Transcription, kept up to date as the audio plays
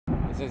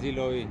Ese sí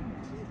lo vi.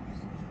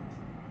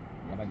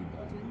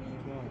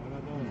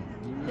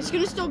 It's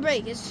gonna still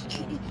break.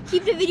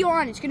 Keep the video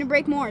on. It's gonna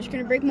break more. It's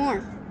gonna break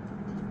more.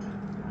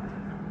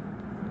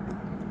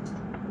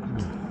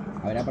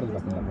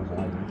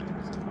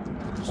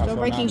 Still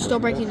breaking. Still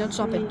breaking. Don't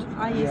stop it.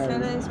 Ahí se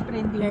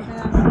desprendió un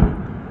pedazo.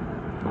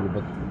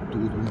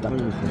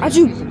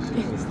 Azul.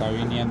 Está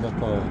viniendo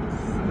todo.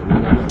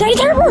 Daddy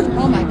Turbo!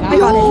 Oh my god. I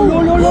got it.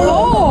 No, no, no, no.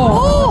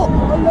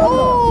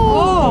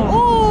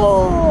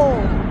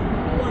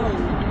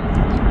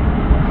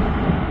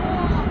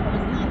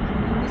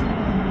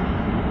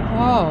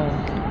 Oh.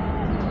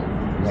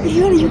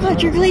 Eliana, you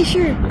got your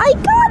glacier. I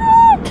got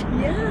it!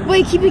 Yeah.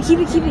 Wait, keep it.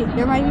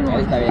 There might be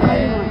more.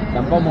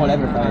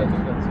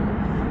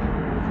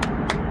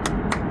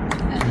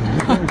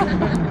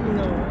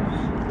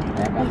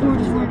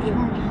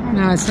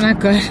 No, it's not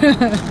good.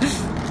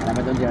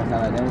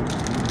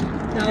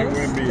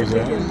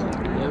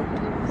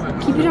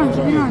 Keep it on.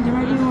 There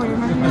might be more.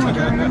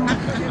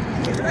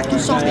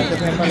 Just stop it.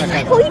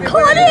 Oh, you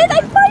caught it!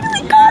 I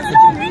finally got it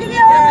on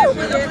video!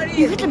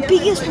 You got the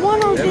biggest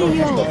one on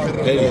video.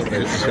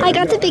 I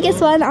got the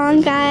biggest one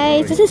on,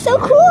 guys. This is so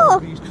cool.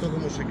 Did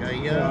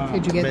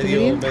you get the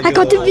video? I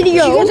got the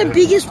video. You got the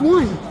biggest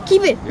one.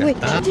 Keep it. Wait,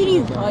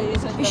 continue.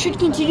 It should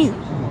continue.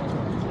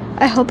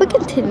 I hope it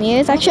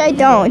continues. Actually, I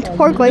don't.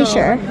 Poor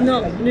Glacier.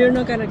 No, you're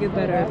not gonna get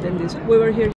better than this. We were here.